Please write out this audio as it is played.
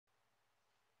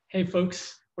Hey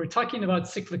folks, we're talking about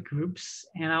cyclic groups,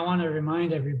 and I want to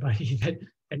remind everybody that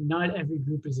not every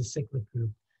group is a cyclic group.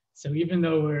 So even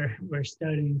though we're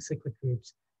studying cyclic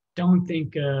groups, don't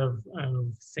think of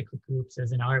cyclic groups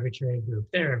as an arbitrary group.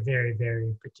 They're a very,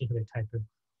 very particular type of group.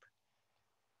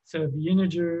 So the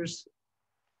integers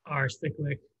are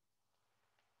cyclic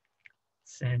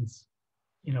since,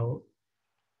 the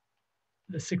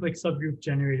cyclic subgroup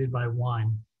generated by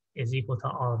 1 is equal to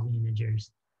all of the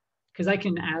integers. Because I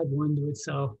can add 1 to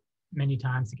itself many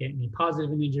times to get any positive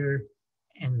integer,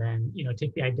 and then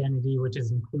take the identity which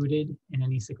is included in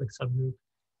any cyclic subgroup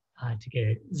to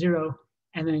get 0,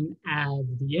 and then add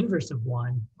the inverse of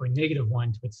 1 or negative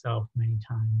 1 to itself many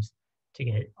times to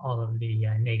get all of the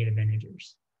negative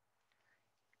integers.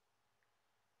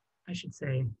 I should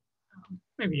say,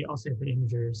 maybe I'll say the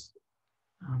integers.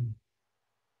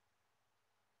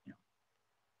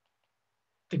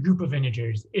 The group of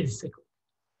integers is cyclic.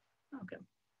 Okay.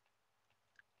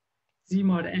 Z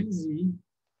mod nz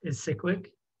is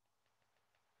cyclic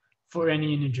for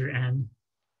any integer n,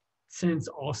 since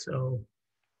also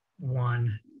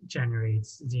 1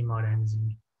 generates z mod nz.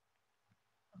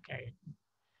 Okay.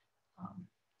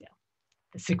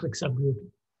 The cyclic subgroup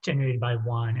generated by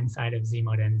 1 inside of z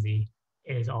mod nz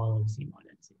is all of z mod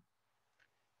nz.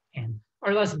 And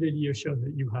our last video showed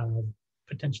that you have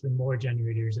potentially more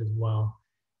generators as well.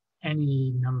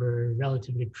 Any number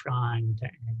relatively prime to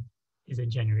n is a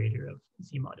generator of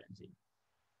z mod nz.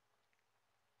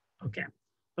 Okay,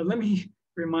 but let me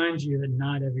remind you that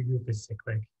not every group is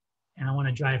cyclic. And I want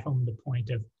to drive home the point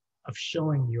of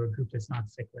showing you a group that's not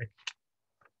cyclic.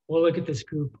 We'll look at this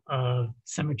group of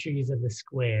symmetries of the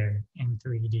square in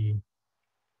 3D.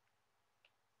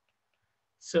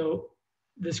 So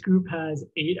this group has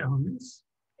 8 elements.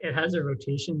 It has a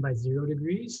rotation by 0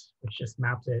 degrees, which just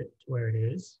maps it to where it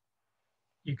is.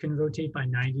 You can rotate by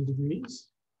 90 degrees.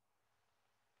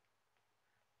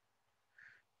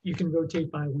 You can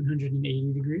rotate by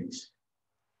 180 degrees.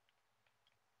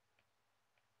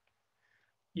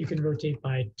 You can rotate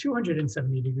by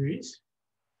 270 degrees.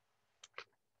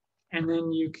 And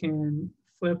then you can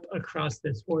flip across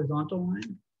this horizontal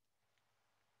line.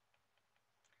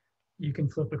 You can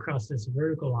flip across this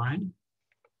vertical line.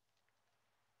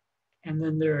 And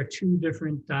then there are 2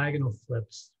 different diagonal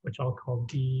flips, which I'll call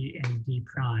D and D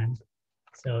prime.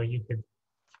 So you could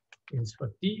do this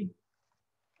flip D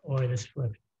or this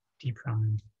flip D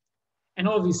prime. And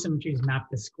all of these symmetries map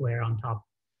the square on top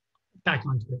back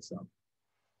onto itself.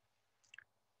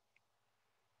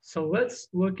 So let's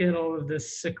look at all of the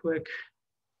cyclic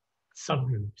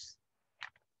subgroups.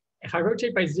 If I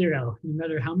rotate by 0, no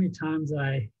matter how many times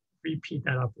I repeat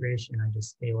that operation, I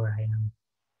just stay where I am.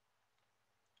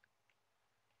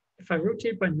 If I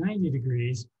rotate by 90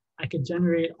 degrees, I could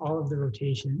generate all of the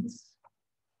rotations,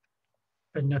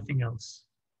 but nothing else.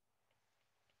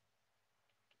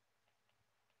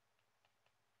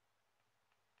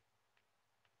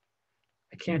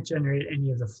 I can't generate any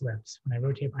of the flips when I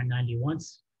rotate by 90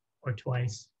 once, or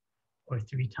twice, or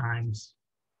 3 times,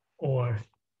 or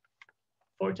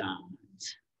 4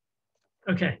 times.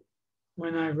 Okay,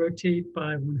 when I rotate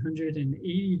by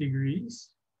 180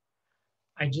 degrees,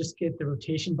 I just get the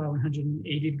rotation by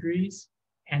 180 degrees,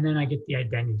 and then I get the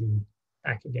identity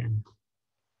back again.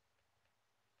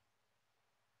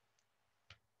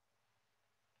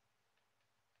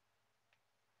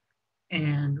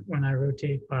 And when I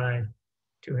rotate by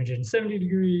 270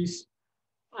 degrees,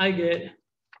 I get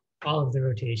all of the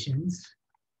rotations,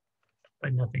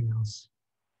 but nothing else.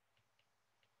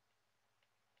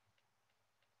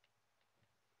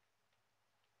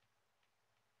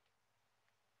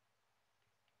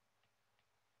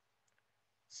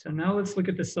 So now let's look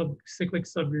at the cyclic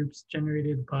subgroups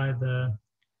generated by the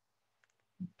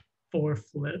 4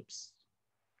 flips.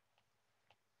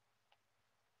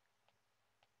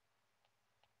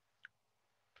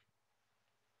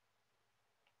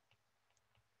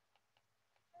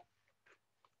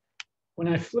 When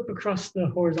I flip across the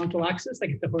horizontal axis, I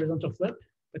get the horizontal flip,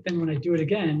 but then when I do it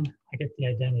again, I get the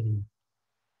identity.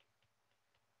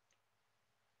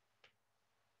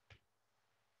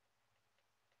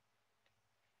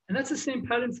 And that's the same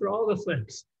pattern for all the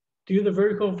flips. Do the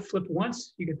vertical flip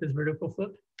once, you get this vertical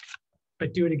flip,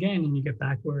 but do it again and you get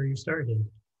back where you started,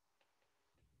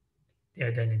 the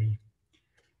identity.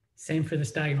 Same for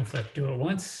this diagonal flip. Do it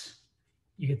once,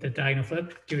 you get the diagonal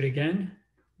flip. Do it again,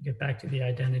 you get back to the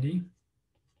identity.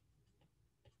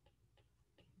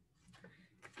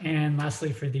 And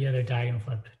lastly, for the other diagonal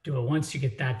flip, do it once, you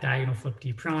get that diagonal flip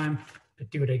D prime, but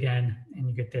do it again and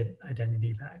you get the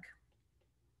identity back.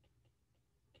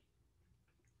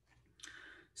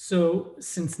 So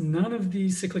since none of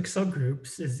these cyclic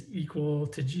subgroups is equal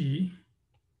to G,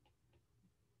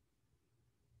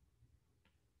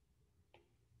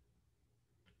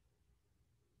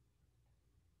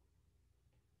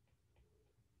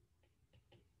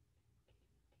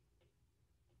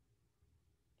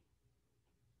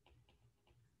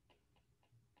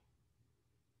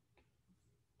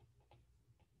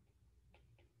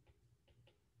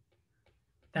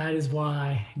 that is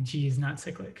why G is not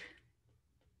cyclic.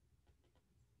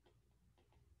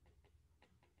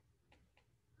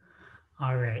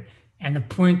 All right. And the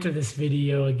point of this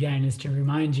video, again, is to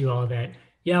remind you all that,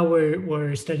 yeah,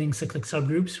 we're studying cyclic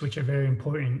subgroups, which are very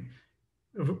important.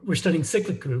 We're studying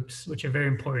cyclic groups, which are very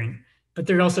important, but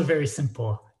they're also very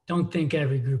simple. Don't think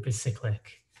every group is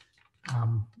cyclic.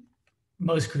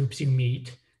 Most groups you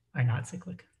meet are not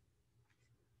cyclic.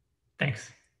 Thanks.